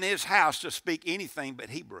anybody in his house to speak anything but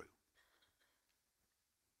Hebrew.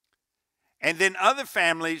 And then other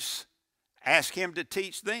families asked him to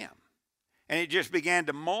teach them. And it just began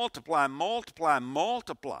to multiply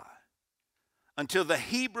until the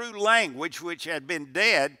Hebrew language, which had been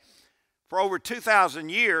dead for over 2,000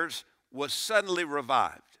 years, was suddenly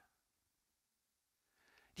revived.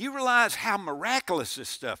 Do you realize how miraculous this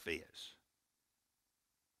stuff is?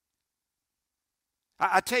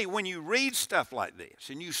 I tell you, when you read stuff like this,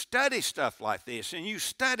 and you study stuff like this, and you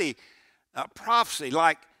study prophecy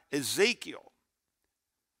like Ezekiel,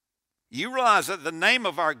 you realize that the name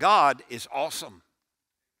of our God is awesome.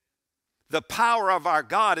 The power of our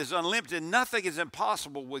God is unlimited. Nothing is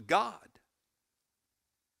impossible with God.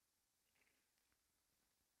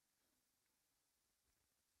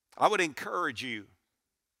 I would encourage you,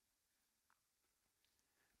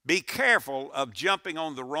 be careful of jumping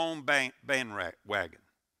on the wrong bandwagon.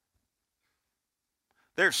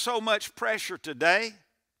 There's so much pressure today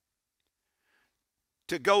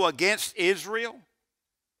to go against Israel.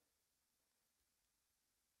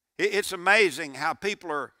 It's amazing how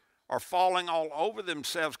people are falling all over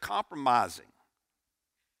themselves, compromising.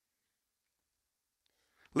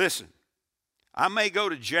 Listen, I may go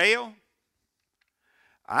to jail.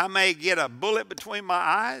 I may get a bullet between my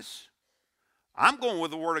eyes. I'm going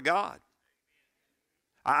with the Word of God.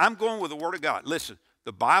 I'm going with the Word of God. Listen,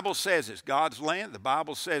 the Bible says it's God's land. The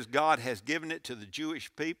Bible says God has given it to the Jewish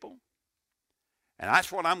people. And that's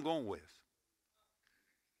what I'm going with.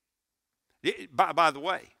 By the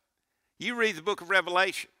way, you read the book of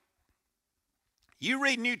Revelation. You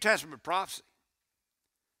read New Testament prophecy.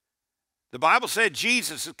 The Bible said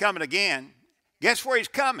Jesus is coming again. Guess where he's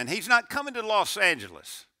coming? He's not coming to Los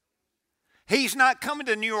Angeles. He's not coming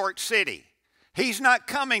to New York City. He's not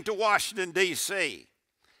coming to Washington, D.C.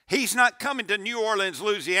 He's not coming to New Orleans,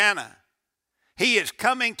 Louisiana. He is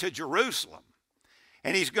coming to Jerusalem.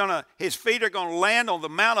 And his feet are going to land on the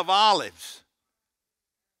Mount of Olives.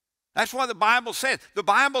 That's what the Bible says. The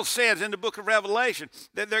Bible says in the book of Revelation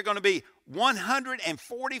that there are going to be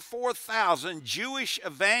 144,000 Jewish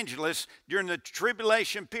evangelists during the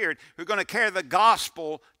tribulation period who are going to carry the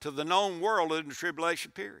gospel to the known world in the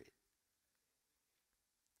tribulation period.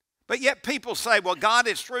 But yet people say, well, God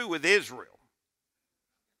is through with Israel.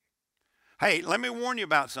 Hey, let me warn you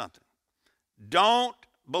about something. Don't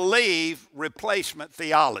believe replacement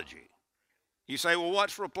theology. You say, well,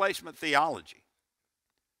 what's replacement theology?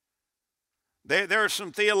 There are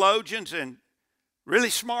some theologians and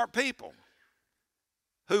really smart people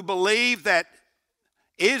who believe that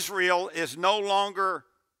Israel is no longer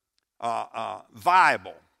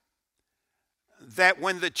viable. That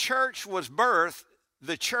when the church was birthed,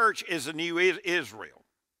 the church is a new Israel.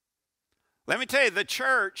 Let me tell you, the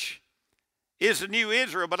church is a new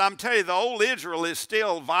Israel, but I'm telling you, the old Israel is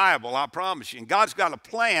still viable, I promise you. And God's got a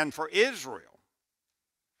plan for Israel.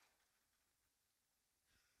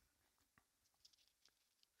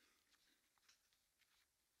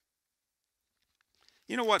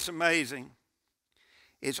 You know what's amazing?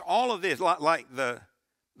 Is all of this, like the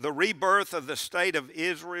rebirth of the state of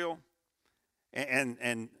Israel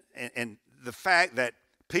and the fact that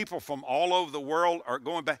people from all over the world are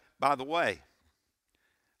going back. By the way,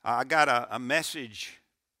 I got a message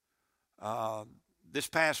this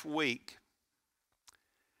past week,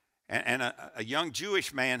 and a young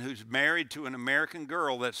Jewish man who's married to an American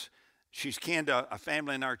girl she's kin to a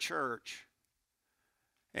family in our church.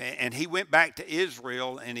 And he went back to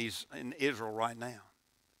Israel, and he's in Israel right now.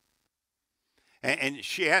 And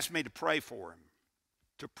she asked me to pray for him,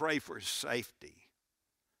 to pray for his safety,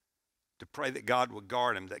 to pray that God would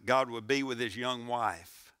guard him, that God would be with his young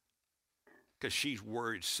wife, because she's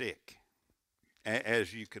worried sick,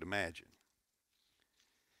 as you could imagine.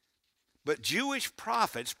 But Jewish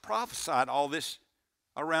prophets prophesied all this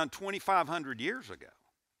around 2,500 years ago.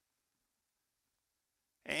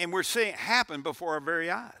 And we're seeing it happen before our very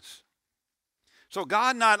eyes. So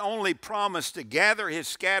God not only promised to gather his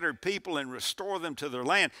scattered people and restore them to their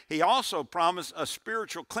land, he also promised a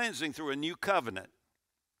spiritual cleansing through a new covenant.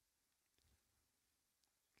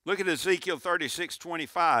 Look at Ezekiel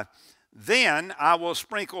 36:25. Then I will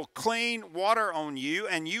sprinkle clean water on you,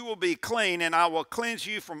 and you will be clean, and I will cleanse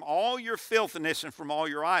you from all your filthiness and from all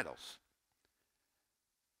your idols.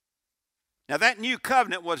 Now that new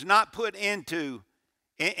covenant was not put into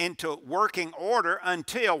working order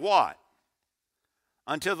until what?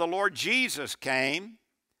 Until the Lord Jesus came,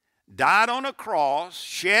 died on a cross,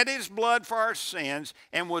 shed his blood for our sins,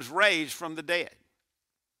 and was raised from the dead.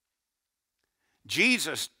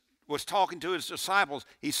 Jesus was talking to his disciples.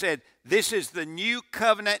 He said, this is the new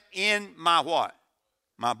covenant in my what?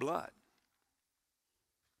 My blood.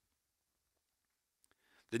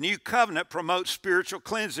 The new covenant promotes spiritual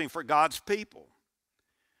cleansing for God's people.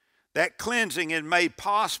 That cleansing is made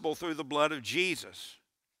possible through the blood of Jesus.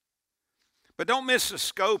 But don't miss the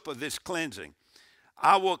scope of this cleansing.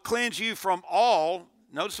 I will cleanse you from all,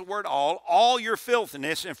 notice the word all your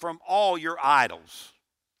filthiness and from all your idols.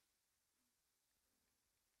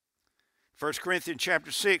 1 Corinthians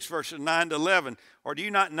chapter 6, verses 9 to 11. Or do you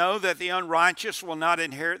not know that the unrighteous will not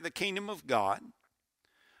inherit the kingdom of God?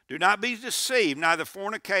 Do not be deceived, neither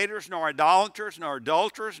fornicators, nor idolaters, nor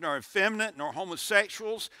adulterers, nor effeminate, nor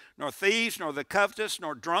homosexuals, nor thieves, nor the covetous,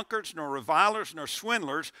 nor drunkards, nor revilers, nor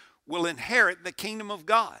swindlers will inherit the kingdom of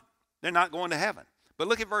God. They're not going to heaven. But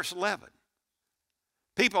look at verse 11.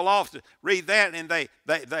 People often read that and they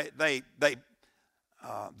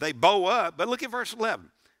bow up. But look at verse 11.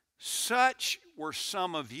 Such were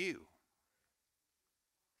some of you.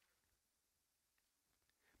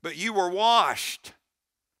 But you were washed.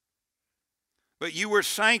 But you were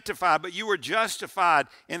sanctified. But you were justified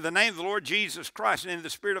in the name of the Lord Jesus Christ and in the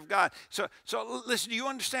Spirit of God. So listen, do you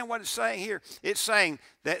understand what it's saying here? It's saying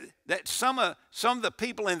that some of the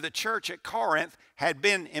people in the church at Corinth had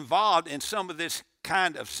been involved in some of this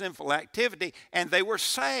kind of sinful activity, and they were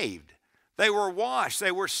saved. They were washed.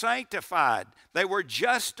 They were sanctified. They were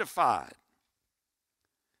justified.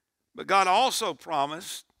 But God also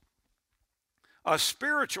promised a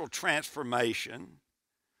spiritual transformation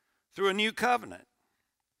through a new covenant.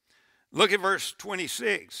 Look at verse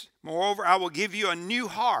 26. Moreover, I will give you a new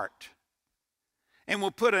heart and will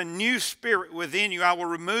put a new spirit within you. I will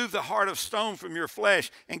remove the heart of stone from your flesh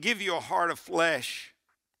and give you a heart of flesh.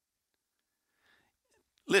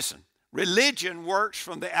 Listen. Religion works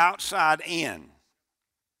from the outside in.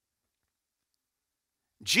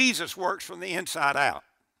 Jesus works from the inside out.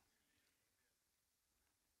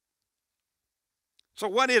 So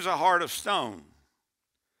what is a heart of stone?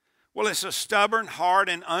 Well, it's a stubborn, hard,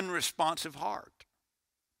 and unresponsive heart.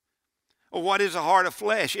 Well, what is a heart of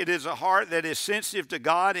flesh? It is a heart that is sensitive to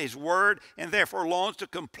God, his word, and therefore longs to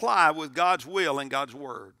comply with God's will and God's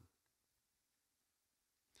word.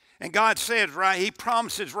 And God says he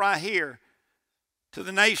promises right here to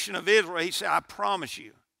the nation of Israel, he said, I promise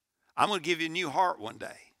you, I'm going to give you a new heart one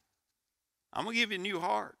day. I'm going to give you a new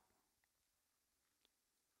heart.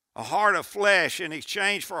 A heart of flesh in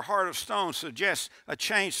exchange for a heart of stone suggests a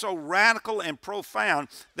change so radical and profound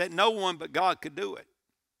that no one but God could do it.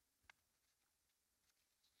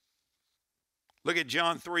 Look at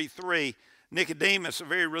John 3:3. Nicodemus, a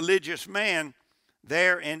very religious man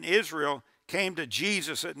there in Israel, came to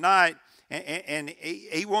Jesus at night and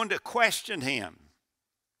he wanted to question him.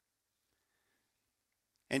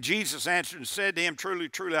 And Jesus answered and said to him, truly,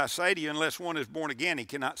 truly, I say to you, unless one is born again, he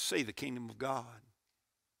cannot see the kingdom of God.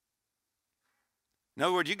 In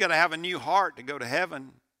other words, you've got to have a new heart to go to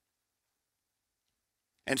heaven.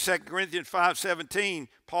 And 2 Corinthians 5:17,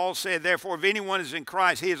 Paul said, therefore, if anyone is in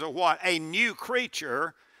Christ, he is a what? A new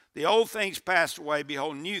creature. The old things passed away.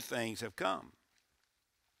 Behold, new things have come.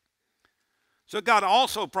 So God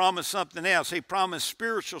also promised something else. He promised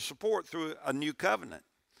spiritual support through a new covenant.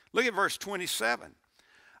 Look at verse 27.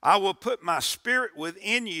 I will put my spirit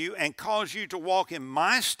within you and cause you to walk in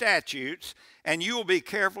my statutes, and you will be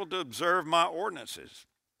careful to observe my ordinances.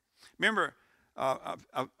 Remember,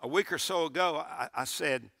 a week or so ago, I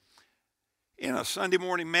said in a Sunday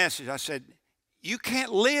morning message, I said, you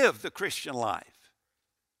can't live the Christian life.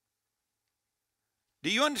 Do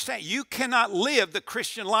you understand? You cannot live the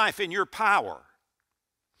Christian life in your power.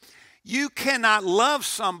 You cannot love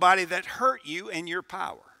somebody that hurt you in your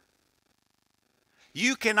power.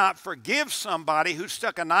 You cannot forgive somebody who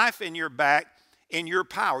stuck a knife in your back in your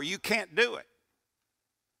power. You can't do it.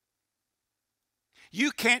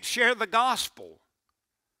 You can't share the gospel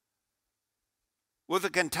with a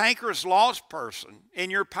cantankerous lost person in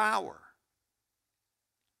your power.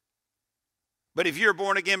 But if you're a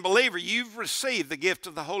born-again believer, you've received the gift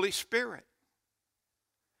of the Holy Spirit.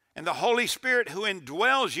 And the Holy Spirit who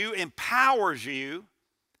indwells you empowers you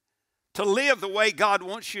to live the way God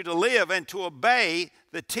wants you to live and to obey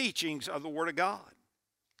the teachings of the Word of God.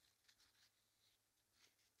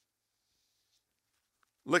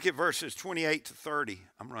 Look at verses 28 to 30.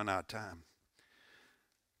 I'm running out of time.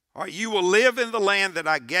 All right, you will live in the land that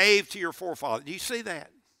I gave to your forefathers. Do you see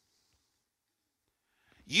that?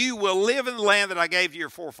 You will live in the land that I gave to your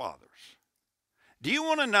forefathers. Do you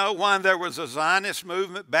want to know why there was a Zionist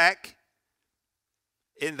movement back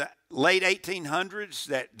in the late 1800s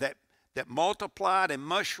that multiplied and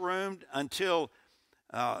mushroomed until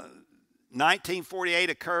 1948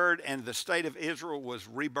 occurred and the state of Israel was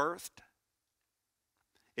rebirthed?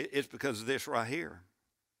 It's because of this right here.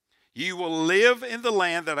 You will live in the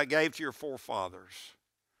land that I gave to your forefathers,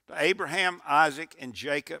 to Abraham, Isaac, and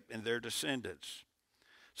Jacob and their descendants.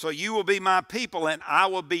 So you will be my people and I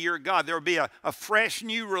will be your God. There will be a fresh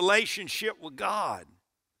new relationship with God.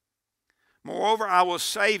 Moreover, I will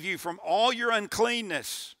save you from all your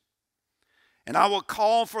uncleanness. And I will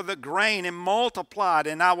call for the grain and multiply it,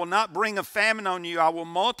 and I will not bring a famine on you. I will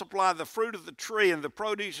multiply the fruit of the tree and the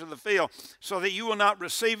produce of the field, so that you will not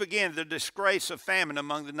receive again the disgrace of famine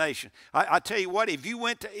among the nations. I tell you what, if you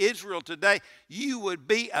went to Israel today, you would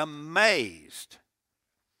be amazed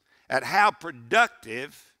at how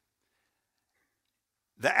productive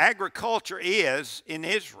the agriculture is in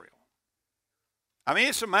Israel. I mean,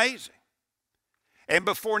 it's amazing. And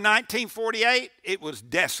before 1948, it was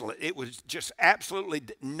desolate. It was just absolutely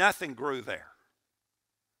nothing grew there.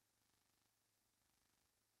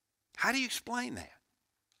 How do you explain that?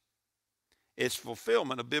 It's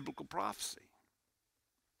fulfillment of biblical prophecy.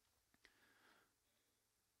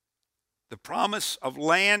 The promise of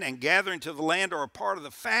land and gathering to the land are a part of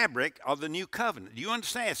the fabric of the new covenant. Do you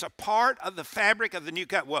understand? It's a part of the fabric of the new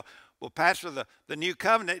covenant. Well, Pastor, the new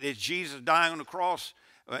covenant is Jesus dying on the cross,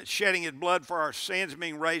 shedding his blood for our sins and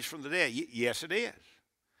being raised from the dead. Yes, it is.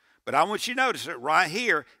 But I want you to notice that right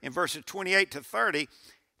here in verses 28 to 30,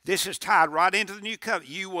 this is tied right into the new covenant.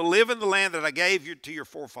 You will live in the land that I gave you to your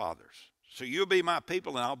forefathers. So you'll be my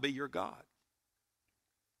people and I'll be your God.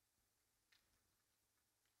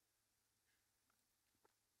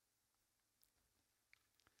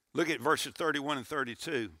 Look at verses 31 and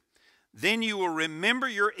 32. Then you will remember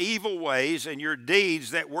your evil ways and your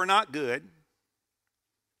deeds that were not good,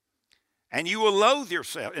 and you will loathe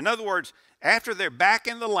yourself. In other words, after they're back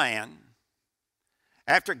in the land,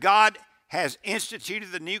 after God has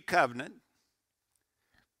instituted the new covenant,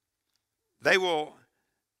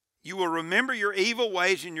 you will remember your evil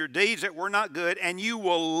ways and your deeds that were not good, and you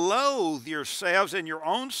will loathe yourselves in your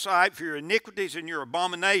own sight for your iniquities and your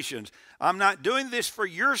abominations. I'm not doing this for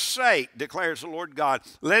your sake, declares the Lord God.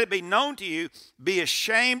 Let it be known to you, be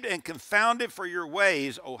ashamed and confounded for your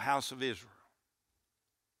ways, O house of Israel.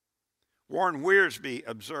 Warren Wiersbe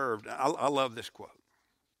observed, I love this quote.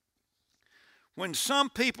 When some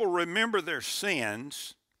people remember their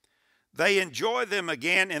sins, they enjoy them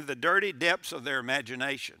again in the dirty depths of their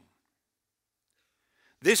imagination.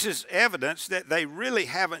 This is evidence that they really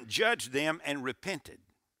haven't judged them and repented.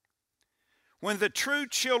 When the true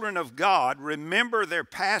children of God remember their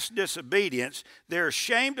past disobedience, they're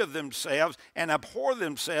ashamed of themselves and abhor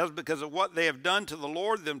themselves because of what they have done to the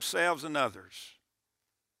Lord, themselves, and others.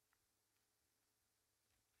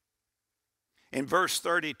 In verse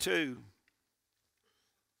 32,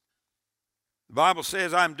 the Bible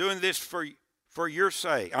says, I'm doing this for your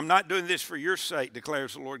sake. I'm not doing this for your sake,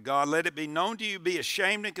 declares the Lord God. Let it be known to you, be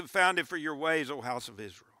ashamed and confounded for your ways, O house of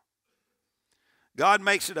Israel. God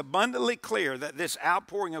makes it abundantly clear that this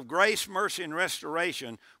outpouring of grace, mercy, and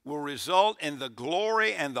restoration will result in the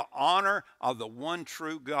glory and the honor of the one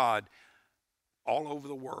true God all over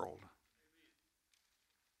the world.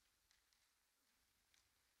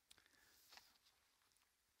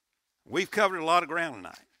 We've covered a lot of ground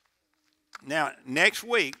tonight. Now, next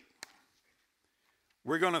week,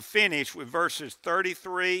 we're going to finish with verses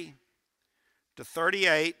 33 to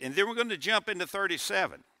 38, and then we're going to jump into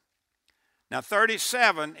 37. Now,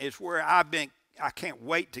 37 is where I can't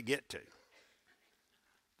wait to get to.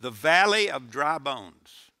 The valley of dry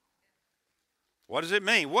bones. What does it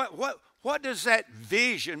mean? What does that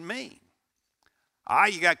vision mean?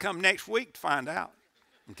 You got to come next week to find out,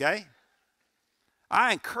 okay?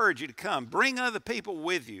 I encourage you to come. Bring other people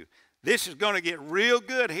with you. This is going to get real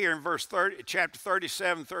good here in chapter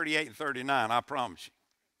 37, 38, and 39, I promise you.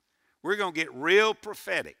 We're going to get real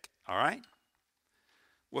prophetic, all right?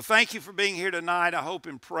 Well, thank you for being here tonight. I hope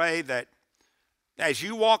and pray that as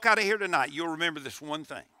you walk out of here tonight, you'll remember this one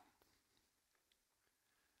thing.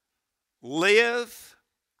 live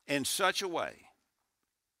in such a way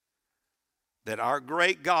that our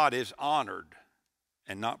great God is honored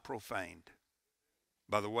and not profaned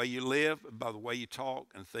by the way you live, by the way you talk,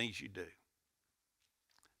 and things you do.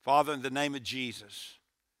 Father, in the name of Jesus,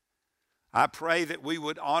 I pray that we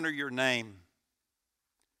would honor your name.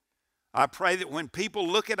 I pray that when people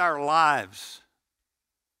look at our lives,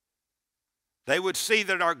 they would see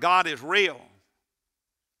that our God is real,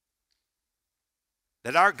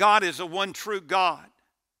 that our God is the one true God,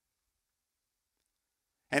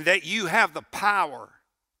 and that you have the power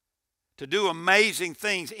to do amazing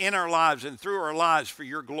things in our lives and through our lives for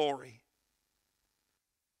your glory.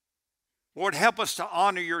 Lord, help us to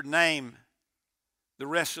honor your name the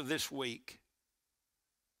rest of this week.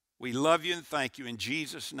 We love you and thank you in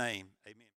Jesus' name. Amen.